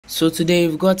So today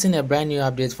we've gotten a brand new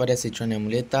update for the Citron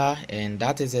emulator, and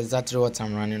that is exactly what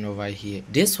I'm running over here.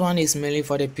 This one is mainly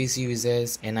for the PC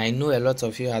users, and I know a lot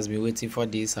of you has been waiting for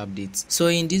these updates. So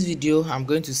in this video, I'm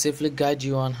going to safely guide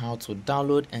you on how to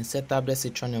download and set up the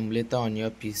Citron emulator on your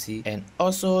PC, and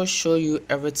also show you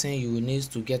everything you will need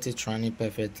to get it running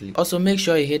perfectly. Also make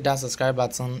sure you hit that subscribe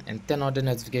button and turn on the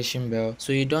notification bell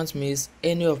so you don't miss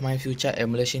any of my future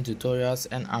emulation tutorials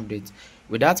and updates.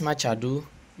 Without much ado,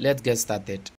 let's get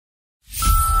started.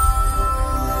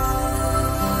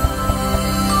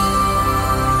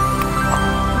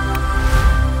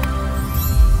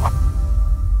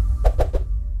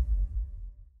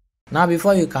 Now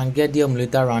before you can get the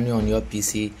emulator running on your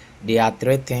PC, there are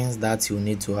three things that you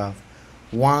need to have.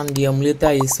 1. The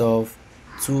emulator itself,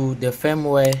 2. The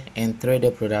firmware, and 3.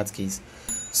 The product keys.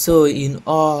 So in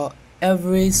all,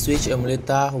 every Switch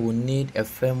emulator will need a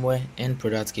firmware and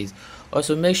product keys.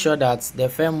 Also make sure that the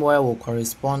firmware will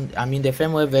correspond, the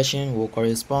firmware version will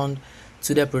correspond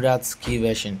to the product key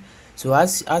version. So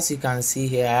as you can see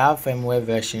here, I have firmware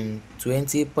version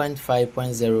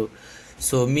 20.5.0.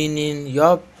 so meaning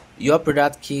your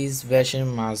product keys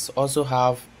version must also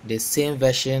have the same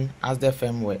version as the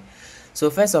firmware. So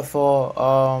first of all,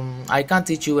 I can't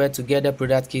teach you where to get the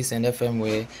product keys and the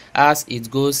firmware, as it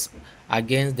goes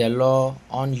against the law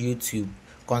on YouTube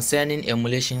concerning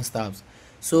emulation stuff.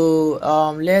 So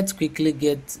let's quickly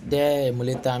get the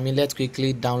emulator. Let's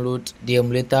quickly download the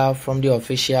emulator from the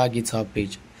official GitHub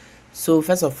page. So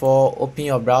first of all, open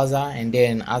your browser and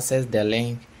then access the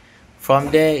link.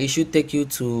 From there, it should take you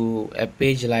to a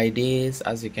page like this.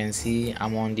 As you can see,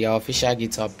 I'm on the official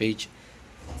GitHub page.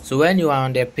 So when you are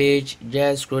on the page,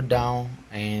 just scroll down,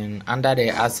 and under the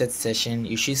assets section,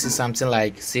 you should see something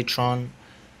like Citron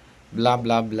blah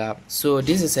blah blah. So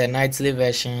this is a nightly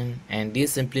version, and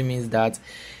this simply means that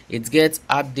it gets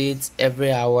updates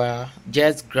every hour.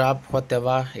 Just grab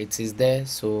whatever it is there.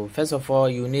 So first of all,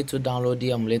 you need to download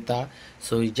the emulator.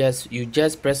 So you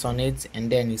just press on it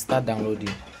and then you start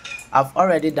downloading. I've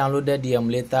already downloaded the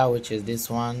emulator, which is this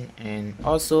one, and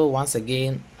also once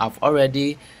again I've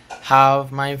already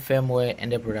have my firmware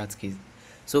and the product keys.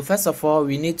 So first of all,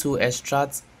 we need to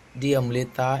extract the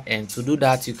emulator, and to do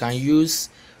that you can use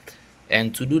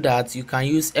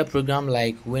a program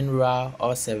like WinRAR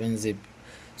or 7-zip.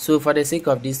 So for the sake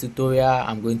of this tutorial,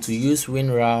 I'm going to use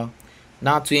WinRAR.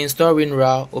 Now to install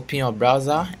WinRAR, open your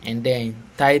browser and then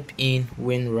type in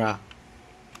WinRAR.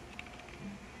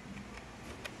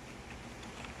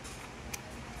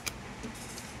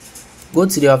 Go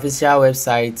to the official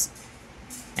website,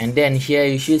 and then here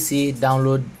you should see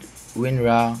download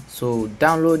WinRAR. So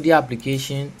download the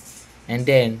application and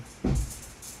then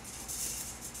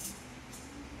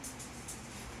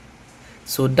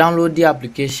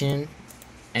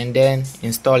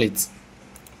install it.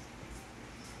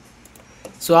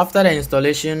 So after the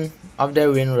installation of the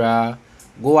WinRAR,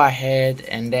 go ahead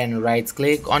and then right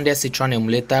click on the Citron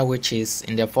emulator, which is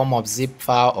in the form of zip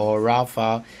file or RAR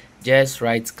file. Just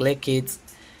right click it,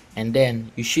 and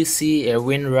then you should see a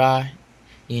WinRAR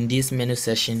in this menu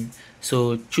section.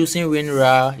 So choosing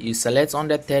WinRAR, you select on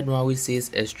the third one which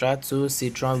says extract to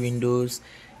Citron Windows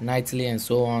nightly and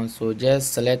so on. So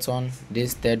just select on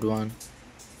this third one.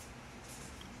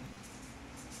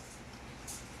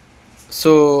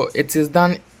 So it is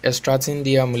done extracting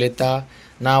the emulator.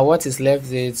 Now what is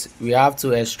left is we have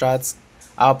to extract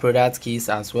our product keys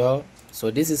as well.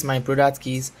 So this is my product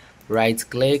keys. Right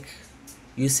click,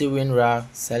 you see WinRAR,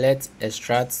 select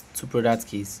extract to product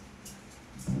keys.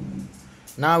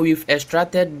 Now we've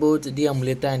extracted both the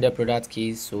emulator and the product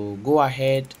keys, so go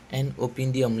ahead and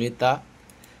open the emulator.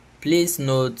 Please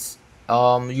note,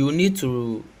 you need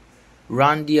to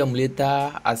run the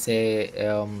emulator as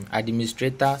a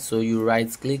administrator. So you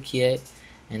right click here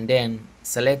and then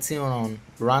selecting on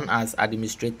run as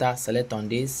administrator, select on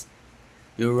this.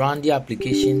 You run the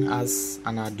application as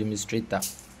an administrator.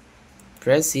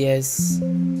 Press yes,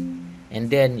 and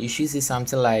then you should see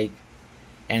something like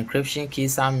encryption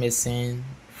keys are missing.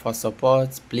 For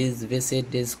support, please visit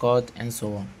Discord and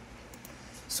so on.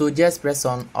 So just press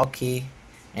on OK,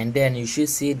 and then you should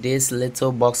see this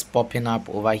little box popping up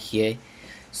over here.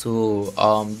 So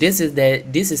this is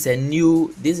a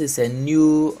new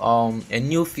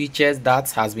feature that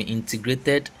has been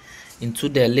integrated into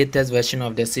the latest version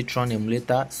of the Citron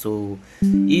emulator. So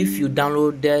if you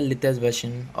download the latest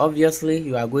version, obviously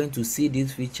you are going to see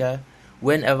this feature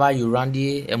whenever you run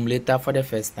the emulator for the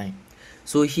first time.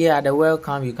 So here at the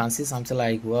welcome, you can see something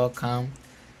like welcome.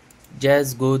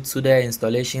 Just go to the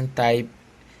installation type.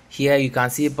 Here you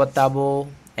can see portable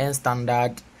and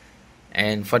standard,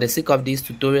 and for the sake of this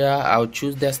tutorial I'll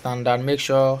choose the standard. Make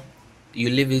sure you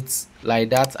leave it like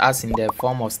that as in the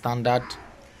form of standard.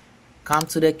 Come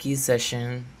to the key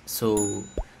section. So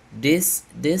this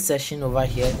section over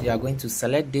here, you are going to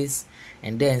select this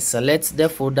and then select the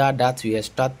folder that we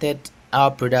extracted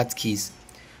our product keys.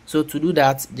 So to do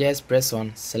that, just press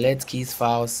on select keys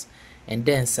files and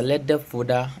then select the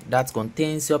folder that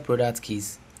contains your product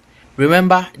keys.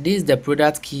 Remember, this is the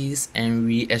product keys and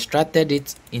we extracted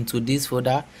it into this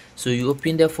folder. So you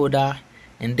open the folder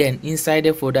and then inside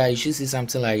the folder you should see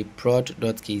something like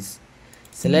prod.keys.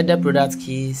 Select the product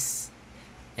keys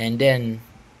and then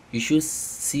you should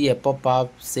see a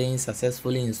pop-up saying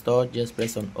successfully installed. Just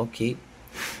press on OK.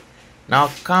 Now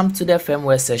come to the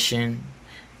firmware section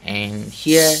and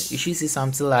here you should see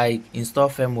something like install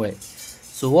firmware.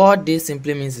 So what this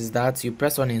simply means is that you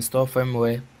press on install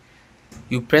firmware,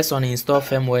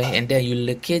 and then you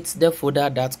locate the folder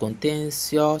that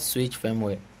contains your switch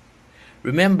firmware.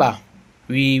 Remember,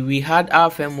 we had our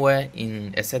firmware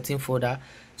in a certain folder,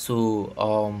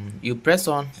 so you press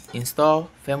on install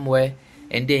firmware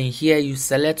and then here you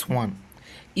select one.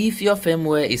 If your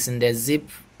firmware is in the zip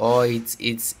or it's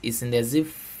in the zip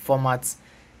format,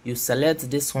 you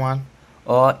select this one,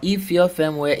 or if your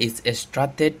firmware is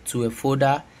extracted to a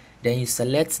folder, then you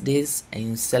select this and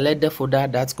you select the folder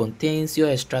that contains your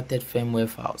extracted firmware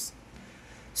files.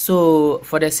 So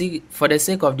for the sake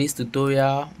of this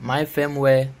tutorial, my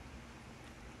firmware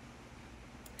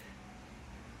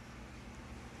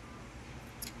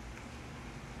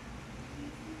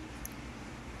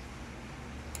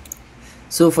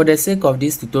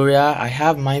I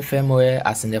have my firmware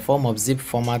as in the form of zip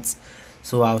format.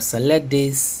 So I'll select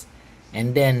this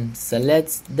and then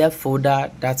select the folder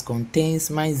that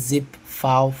contains my zip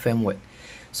file firmware.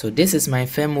 So this is my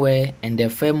firmware and the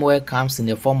firmware comes in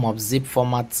the form of zip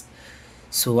format.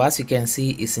 So as you can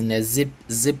see, it's in a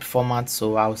zip format.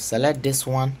 So I'll select this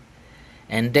one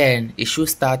and then it should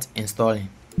start installing.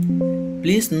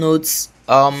 Please note,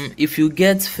 if you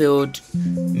get failed,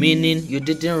 meaning you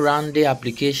didn't run the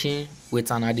application with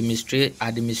an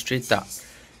administrator,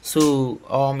 so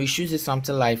you should see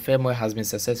something like firmware has been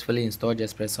successfully installed.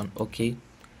 Just press on OK.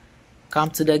 Come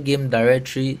to the game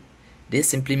directory. This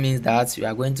simply means that you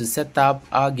are going to set up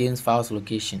our games files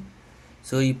location.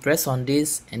 So you press on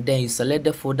this and then you select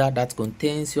the folder that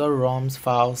contains your ROMs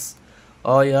files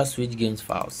or your switch games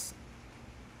files.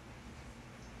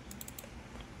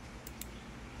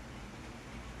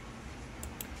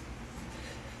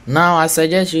 Now I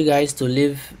suggest you guys to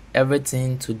leave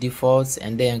everything to default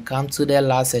and then come to the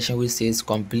last section which says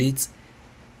complete.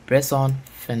 Press on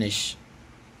finish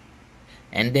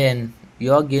and then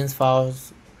your games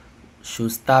files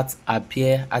should start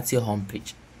appear at your home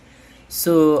page.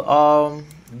 So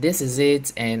this is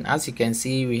it, and as you can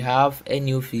see, we have a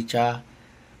new feature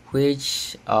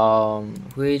which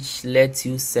lets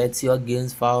you set your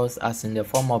games files as in the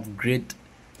form of grid.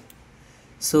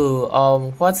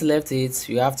 So what's left is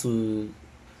you have to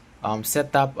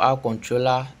set up our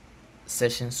controller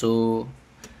session. So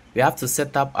we have to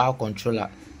set up our controller.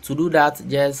 To do that,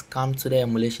 just come to the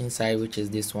emulation side, which is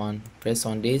this one. Press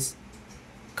on this,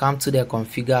 come to the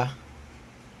configure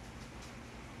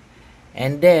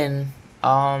and then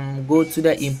go to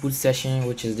the input session,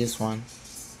 which is this one.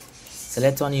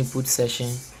 Select on input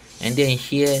session and then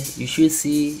here you should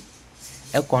see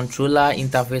a controller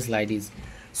interface like this.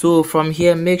 So from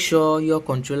here, make sure your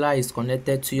controller is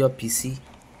connected to your PC.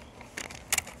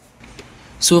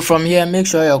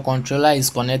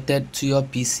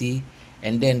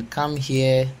 And then come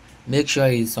here, make sure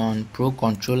it's on Pro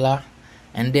Controller,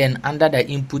 and then under the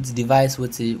input device,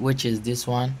 which is this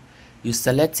one, you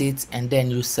select it and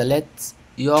then you select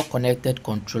your connected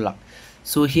controller.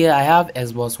 So here I have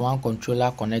Xbox One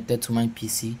controller connected to my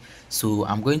PC, so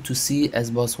I'm going to see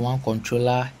Xbox One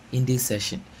controller in this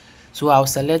session. So I'll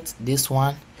select this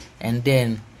one and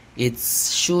then it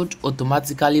should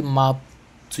automatically map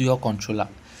to your controller.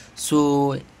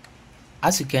 So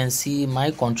as you can see,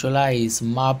 my controller is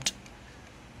mapped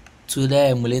to the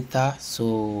emulator.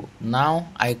 So now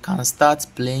I can start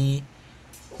playing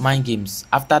my games.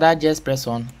 After that, just press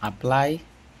on apply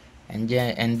and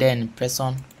then press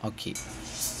on OK.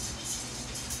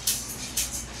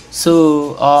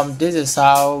 So this is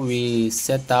how we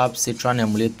set up Citron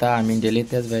emulator, the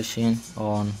latest version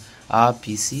on our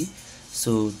PC.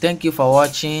 So thank you for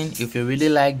watching. If you really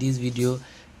like this video,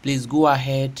 please go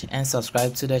ahead and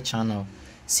subscribe to the channel.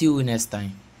 See you next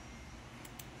time.